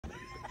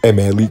Hey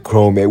man, Elite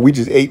Chrome, man. We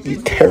just ate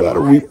these Carolina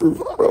Reapers,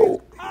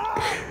 bro.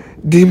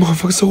 These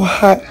motherfuckers so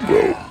hot,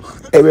 bro.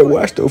 Hey man,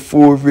 watch the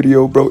full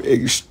video, bro.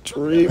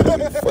 Extremely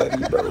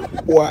funny, bro.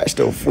 Watch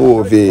the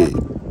full vid.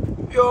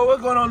 Yo,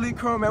 what's going on, Elite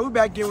Chrome, man? We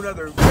back again with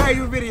another brand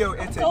new video,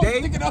 and today,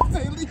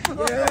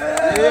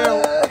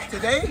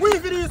 today we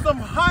video some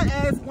hot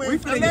ass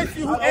wings. Unless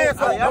you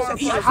asshole.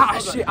 Eat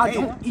hot shit. I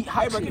don't eat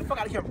hot shit. Get the fuck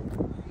out of here,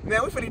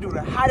 man. We finna do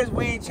the hottest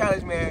wing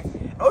challenge, man.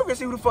 And we finna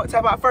see who the fuck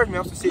tap out first,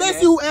 man.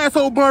 Let's you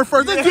asshole burn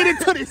first. Let's get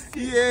into this.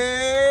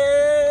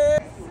 Yeah.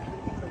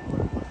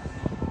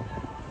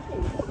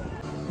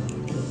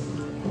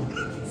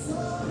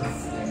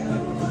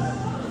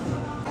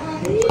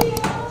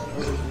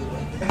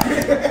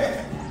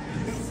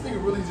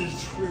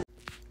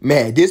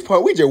 Man, at this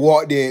point, we just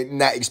walked in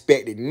not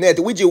expecting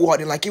nothing. We just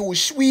walked in like it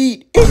was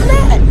sweet. It's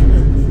not.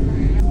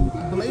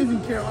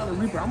 Blazing Carolina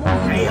Reaper. I'm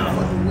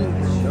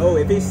on No,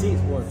 if it's 6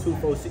 or 2,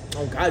 4, 6,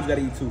 on God, you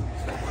gotta eat 2.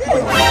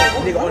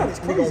 Nigga on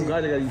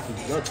God, you gotta eat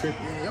 2. Y'all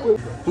tripping.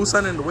 Who's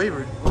signing the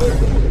waiver?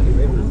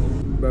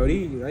 Bro,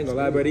 these, I ain't gonna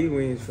lie, bro, these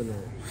wings for no.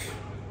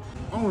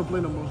 I don't wanna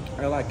play no more.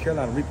 I like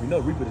Carolina Reaper. You know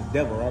Reaper is the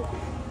devil, right?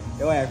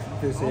 Your ass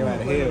could say you're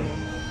out of hell. You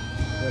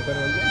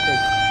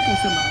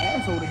gonna send my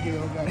asshole to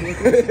hell, goddamn.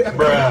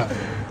 Bruh.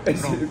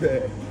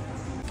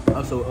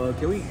 Also,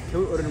 can we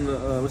order them the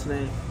what's the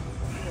name?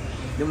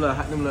 Them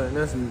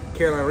some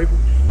Carolina Reaper.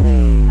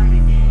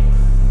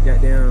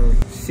 Goddamn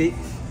 6.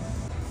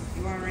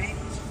 You want ranch?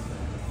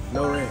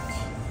 No ranch.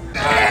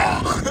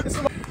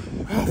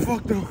 Oh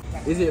fuck no.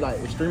 Is it like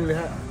extremely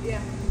hot?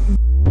 Yeah.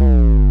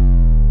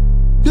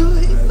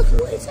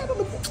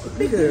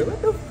 Nigga,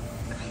 what the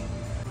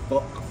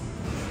fuck?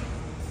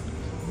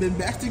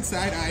 Bombastic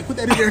side eye. Put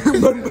that in there.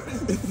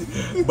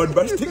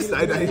 Bombastic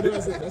side eye.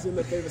 That's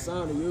my favorite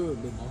sound of yours,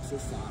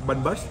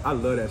 Bombastic. I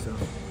love that song.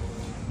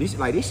 This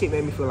shit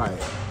made me feel like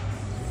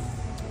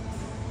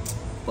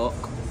fuck.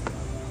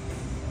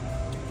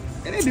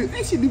 And that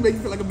shit do make you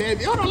feel like a bad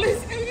bitch. Hold on,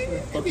 listen.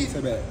 Fuck you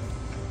so bad.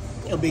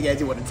 Your big ass,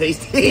 you want to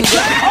taste it.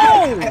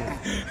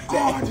 Oh,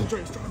 I just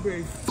drank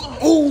strawberry. Fuck.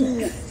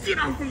 Oh, get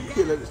off me.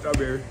 He love the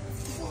strawberry.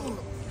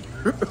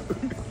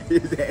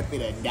 He's happy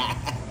to die.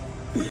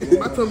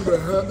 My tongue gonna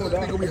hurt. That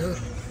nigga gonna be hurt.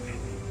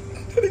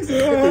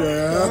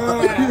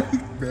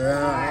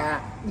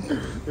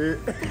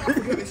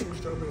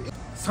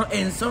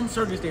 In some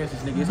circumstances,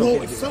 nigga.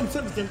 No, some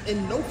circumstances,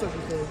 in no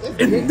circumstances.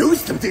 In no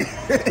circumstances.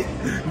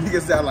 Nigga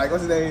sound like,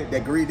 what's his name?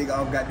 That green nigga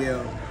off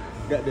goddamn,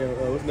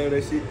 what's the name of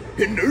that shit?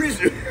 In no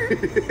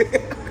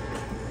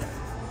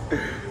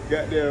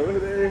goddamn, what's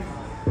his name?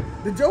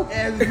 The joke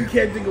ass is you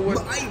can't think of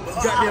what.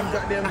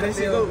 Goddamn.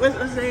 What's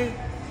his name?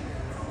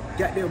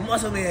 Goddamn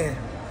muscle man.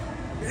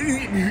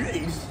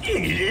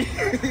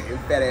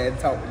 Fat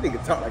ass talk. Nigga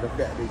talk like a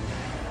fat nigga.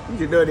 You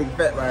just know a nigga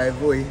fat by his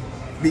boy.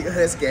 Big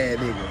husky ass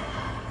nigga.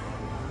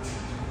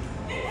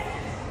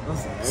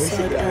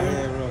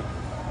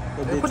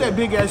 Put that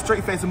big ass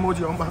straight face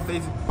emoji on my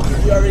face.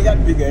 You already got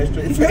the big ass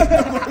straight face.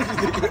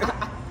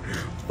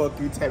 Fuck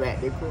you,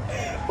 Tabak nigga.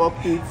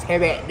 Fuck you,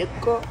 Tabak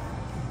nigga.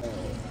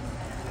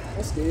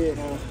 I'm scared,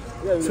 man.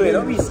 Sweet,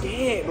 don't be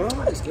scared, bro.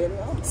 I'm scared,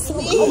 man. I'm a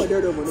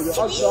daredevil, nigga.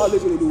 I'll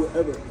literally do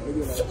whatever.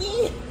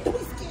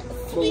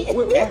 Sweet.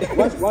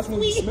 Watch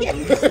me smell it.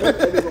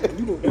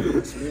 You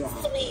gonna smell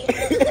hot.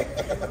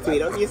 Sweet,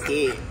 don't be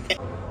scared.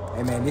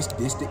 Hey man, this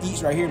the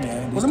eats right here,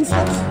 man. Well, let me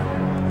smell this.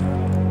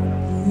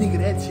 Nigga,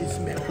 that shit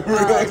smell hot.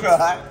 Smell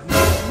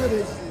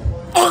that shit.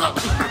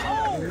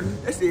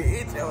 That shit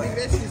itch, yo. Nigga,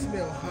 that shit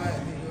smell hot,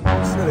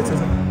 nigga. Smell it,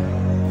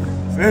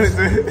 Smell it,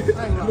 I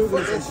ain't gonna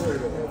fuck that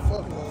shit, man.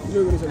 Fuck no.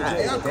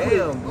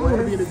 Damn, I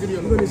wanna be in the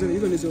video. You're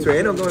gonna need some. So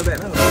ain't no going back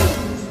now.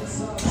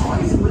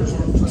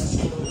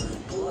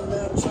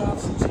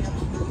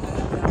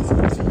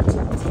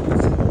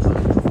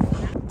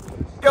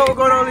 Yo, what's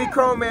going on, Elite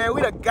Chrome, man?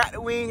 We done got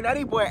the wing. Now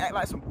these boys act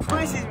like some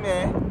pussies,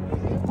 man.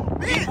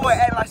 These boys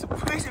act like some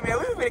pussies, man.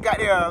 We finna got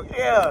there,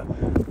 yeah.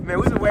 Man,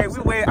 I've been waiting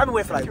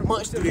for like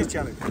months to do this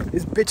challenge.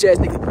 This bitch ass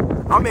nigga,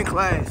 I'm in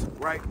class,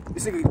 right?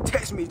 This nigga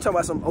text me talking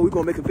about something, oh, we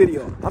gonna make a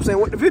video. I'm saying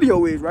what the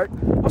video is, right?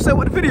 I'm saying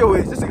what the video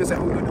is. This nigga said,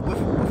 oh, we doing the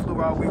Buffalo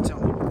Wild Wing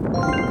challenge.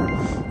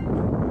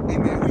 Hey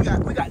man, we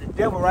got the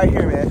devil right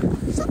here, man.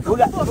 We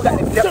got the devil. We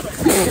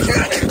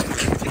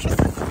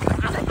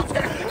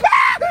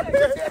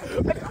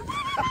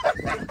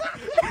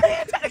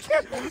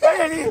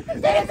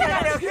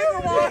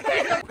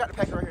got the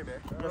pack right here, man.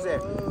 You know what I'm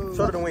saying?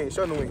 Show them the wing,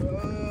 show them the wing. We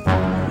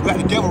got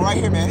the devil right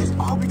here, man. That's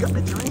all we got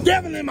to drink.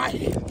 Devil in my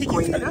head.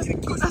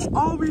 That's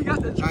all we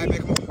got to drink. All right,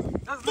 man, come on.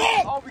 That's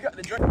all we got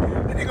to drink.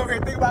 And they go here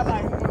and think about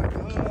life.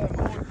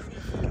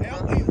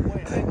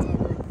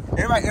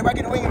 Everybody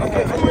get the wing in their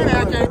head. I'm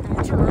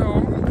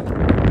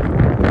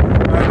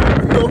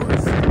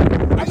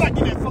not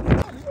getting that fucking.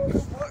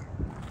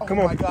 Come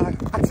on. Oh my God.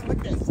 I just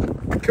looked at it.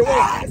 Come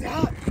on. It's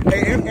hot.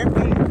 Hey,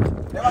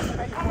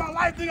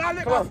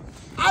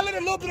 I let a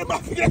little bit of my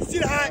that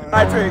shit hot.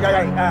 Alright, Trey, we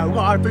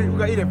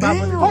gotta eat it.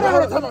 Hold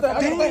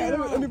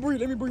on. Let me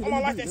breathe.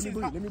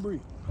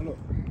 Hold up.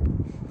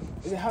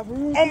 Is it hot for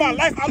real? On my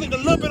life, I licked a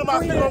little bit of my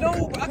finger.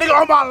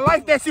 Nigga, on my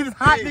life, that shit is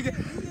hot, nigga.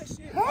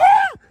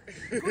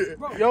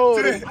 Yo,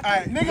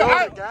 Alright,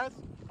 nigga, guys.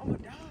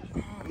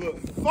 Look,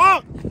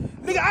 fuck.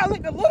 Nigga, I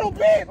licked a little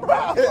bit, bro.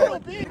 A little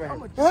bit.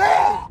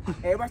 Hey,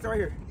 everybody stay right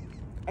here.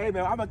 Hey,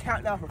 man, I'm gonna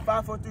count down from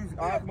 5, 4, 3.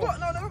 All right, come on.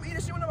 no, I'm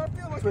eating shit whenever I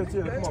feel like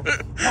Chill, come on.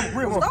 I'm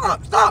real.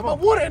 Stop. My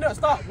water in there.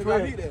 Stop. Nigga,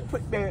 I need that.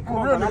 Put man,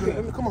 come Real on,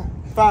 nigga. Come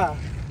on. 5,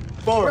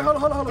 4, Wait,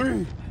 hold on.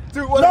 3,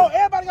 2, 1. No,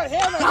 everybody got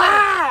hair like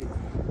that.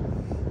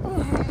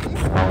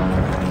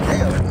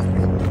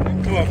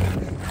 Come on.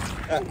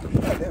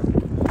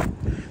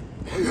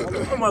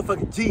 I'm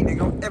motherfucking G, nigga.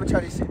 Don't ever try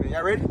this shit, man.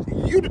 Y'all ready?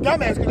 You the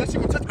dumbass, cause that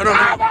shit gonna touch me.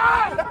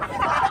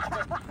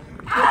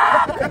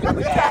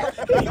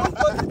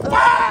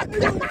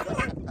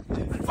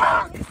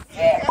 Fuck!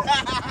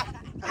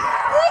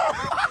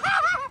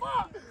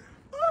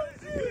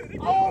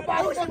 Oh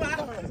my fucking god!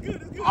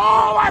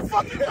 Oh my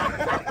fucking god!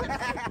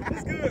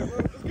 It's good, bro.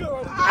 It's good,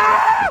 bro.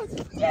 Ah,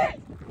 shit!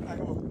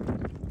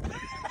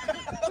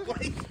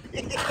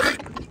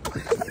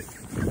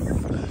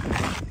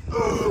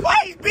 Why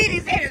he beat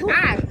his head his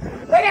eye?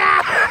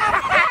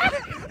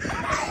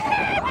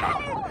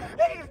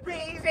 He just beat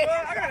his head. I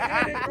got a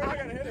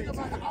headache,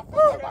 bro.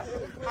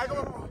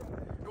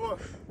 Come on.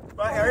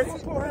 Right, Harry.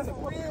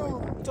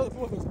 Tell the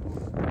fourth.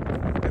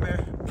 Hey,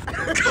 man.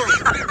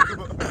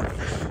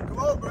 Come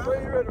on, bro. Where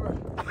you ready, bro?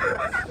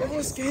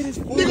 I'm scared as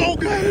fuck. Nigga, oh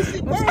god, this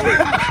shit burn.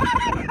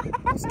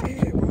 I'm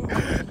scared, bro.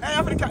 Hey,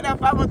 I'm finna count down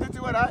 5, 4, 3,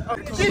 2, 1.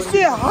 This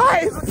shit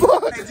hot as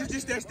fuck. Hey,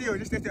 just stay still.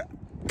 Just stay still.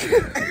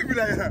 Be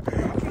like,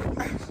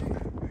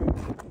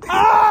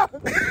 Ah!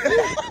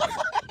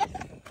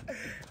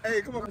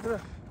 hey, come on.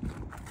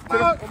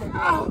 Fuck.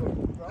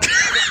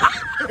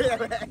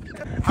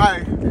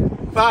 Alright,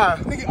 5,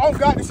 Nigga, oh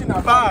god, this shit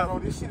not fire, bro.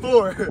 5, This shit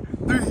 4, 3,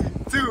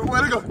 2,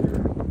 1, let's go.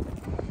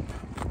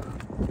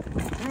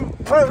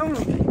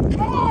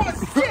 Oh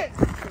shit!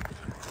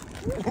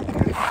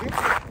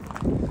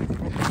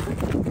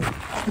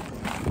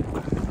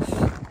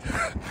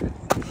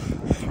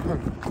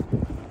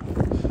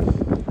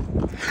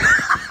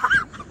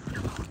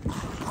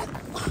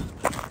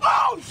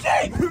 Oh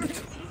shit!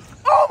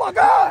 Oh my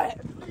god!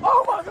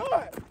 Oh my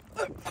god!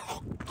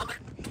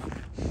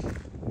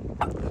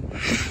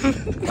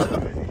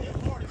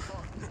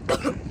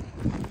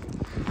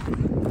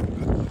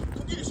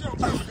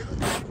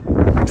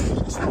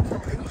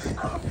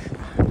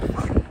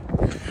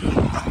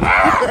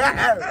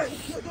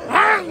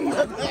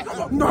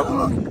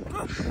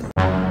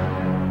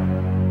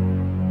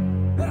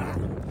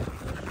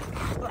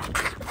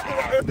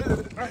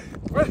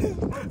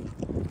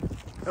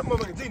 That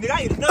motherfucking G, nigga,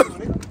 I ain't another one,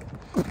 nigga.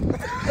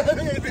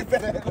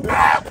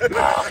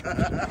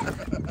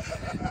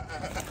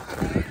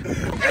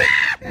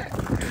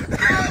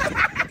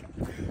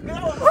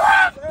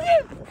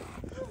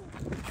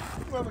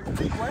 Motherfucking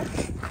G, boy.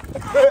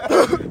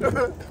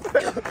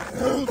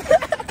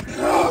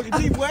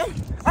 Motherfucking G, boy.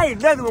 I ain't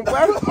another one, boy.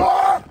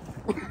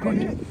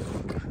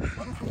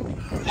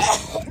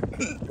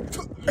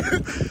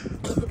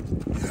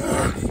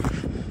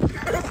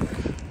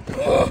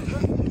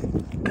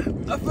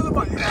 I feel in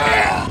my ears.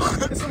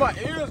 It's in my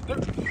ears.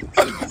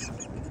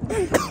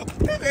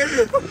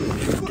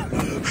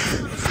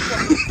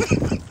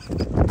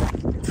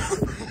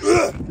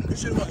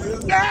 This shit in my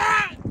ears.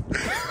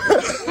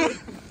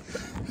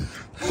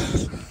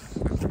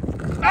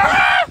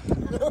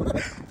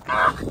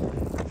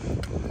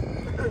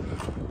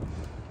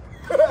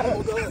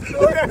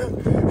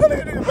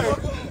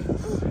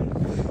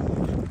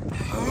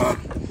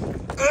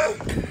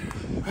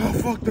 Oh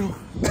fuck though.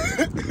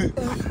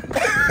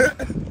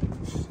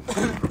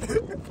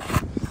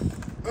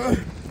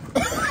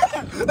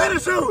 Let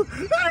it shoot!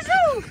 Let it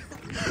shoot!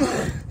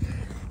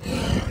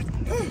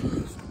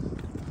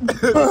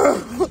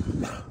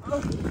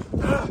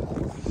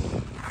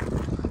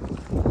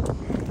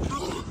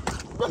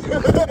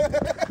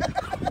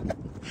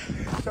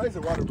 Try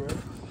some water, bro.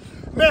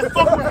 Man,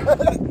 fuck with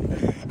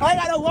I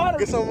ain't got no water.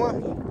 Get some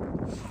water.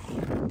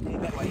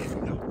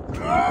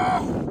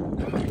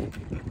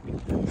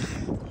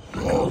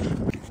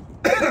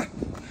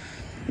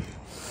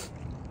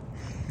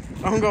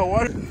 I don't got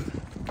water.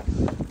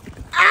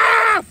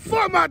 Ah!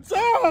 Fuck my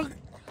tongue!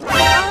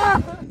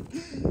 Ah!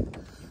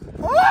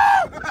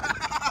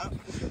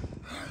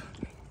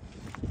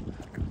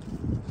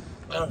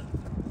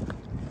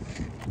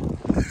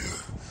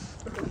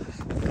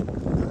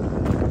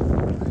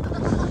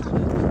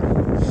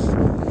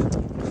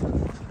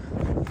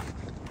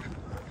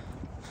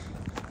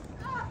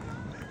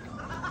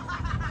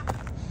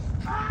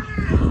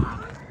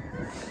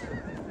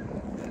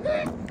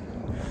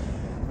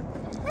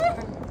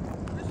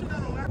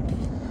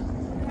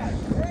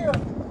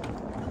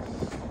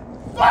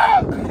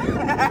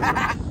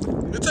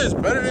 It tastes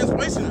better than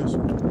spiciness.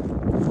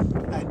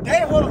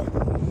 Damn, hold on.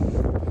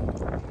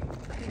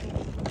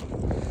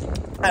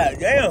 Ah,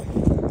 damn.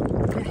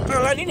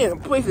 I need some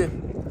pussy.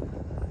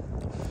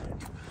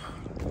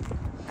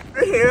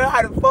 This here,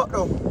 how the fuck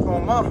though? Oh,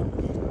 mom.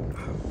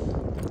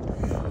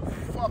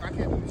 Fuck, I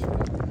can't do this shit.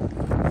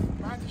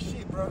 Mind this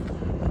shit, bro.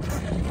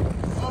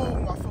 Oh,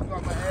 my fucking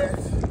on my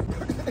ass.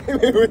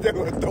 That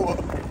was throw up.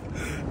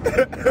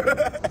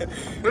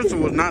 This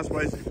one was not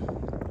spicy.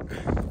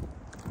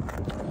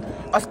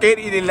 I'm scared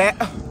to eat it that.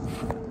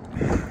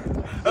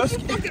 That's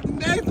fucking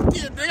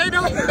nasty. They ain't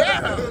no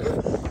hair.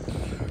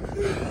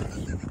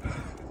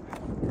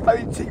 I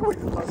mean, chicken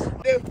with What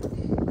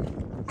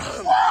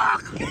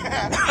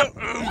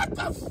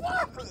the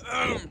fuck?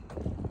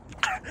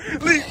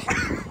 Leave.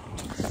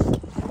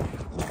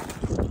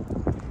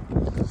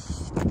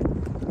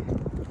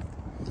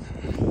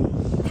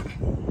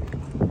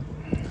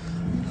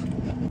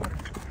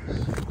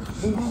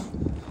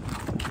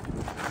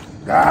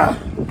 Ah.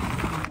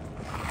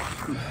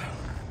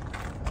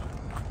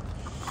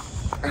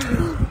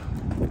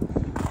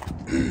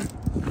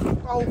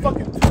 Oh,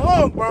 fucking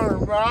tongue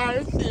burn, bro.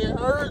 That shit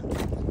hurt.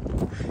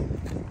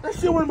 That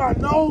shit went in my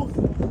nose.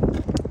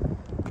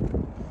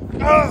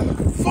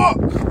 Fuck.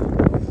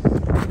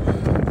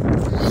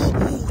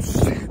 Oh,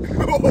 shit.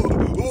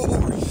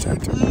 Oh,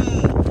 shit.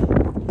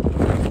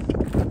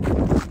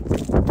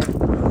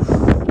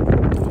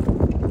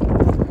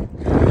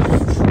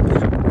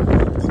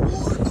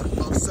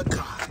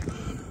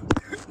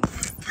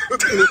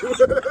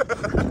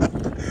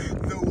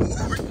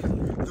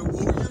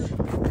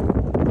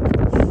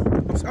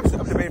 I'm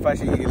debating if I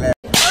should eat it last.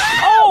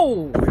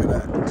 Oh! Look at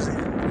that.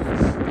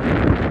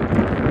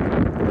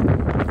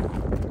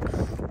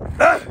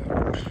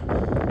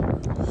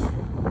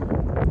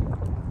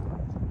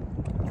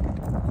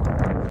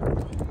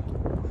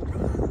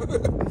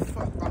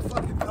 Fuck, my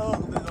fucking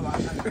tongue is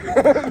like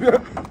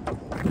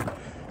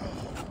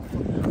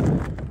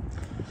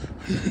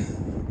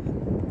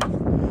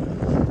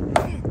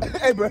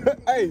Hey, bro.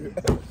 Hey.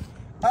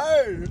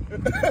 Hey.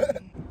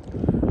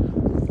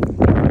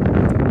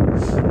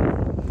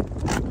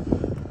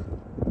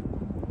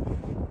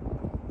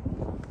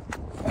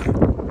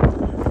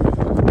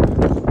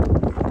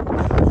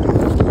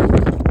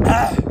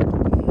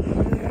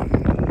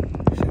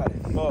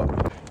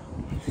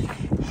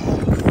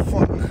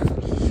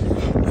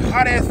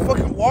 hot ass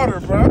fucking water,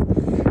 bro.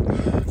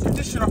 Get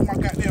this shit off my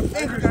goddamn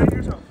fingers.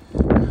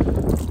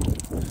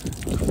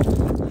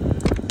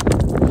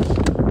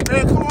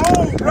 Man, come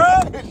on, bro.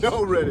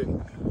 No, ready.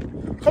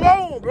 Come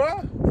on, bro.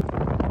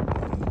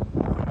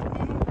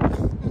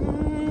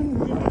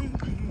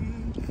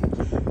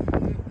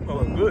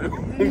 Oh, good.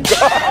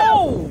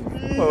 Oh!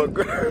 Oh,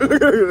 good.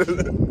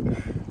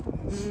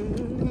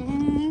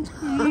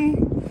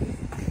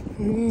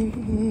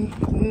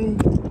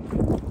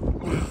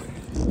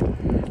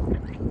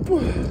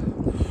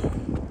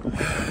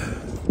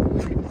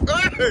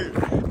 Hey!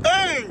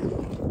 Hey!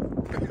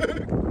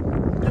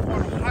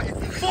 Hot as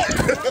fuck!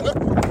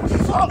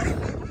 Fuck!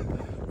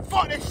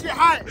 Fuck, that shit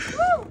hot!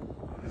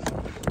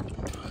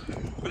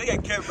 But they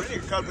got Kevin, but they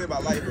got Carti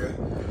about life, bro.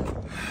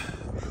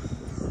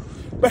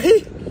 But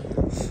he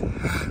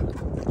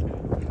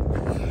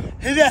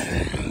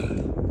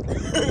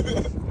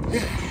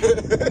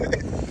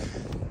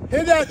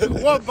just took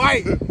one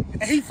bite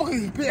and he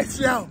fucking spit that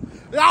shit out.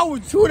 And I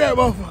would chew that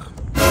motherfucker.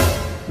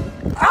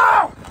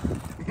 Ah!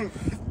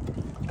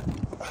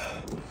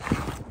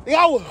 And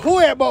I would who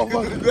that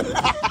motherfucker.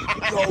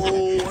 No,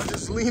 I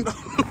just leaned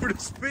over the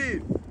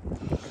spit.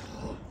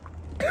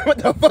 What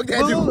the fuck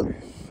that do?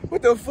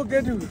 What the fuck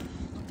that do?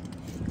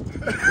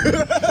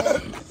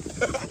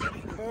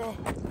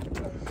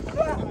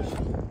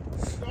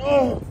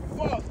 Oh,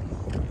 fuck.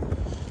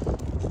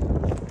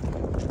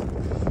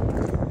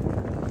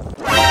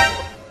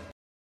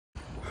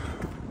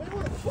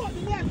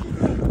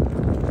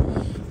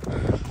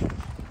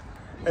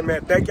 Hey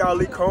man, thank y'all,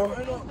 Lee Cole.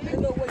 Ain't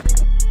no way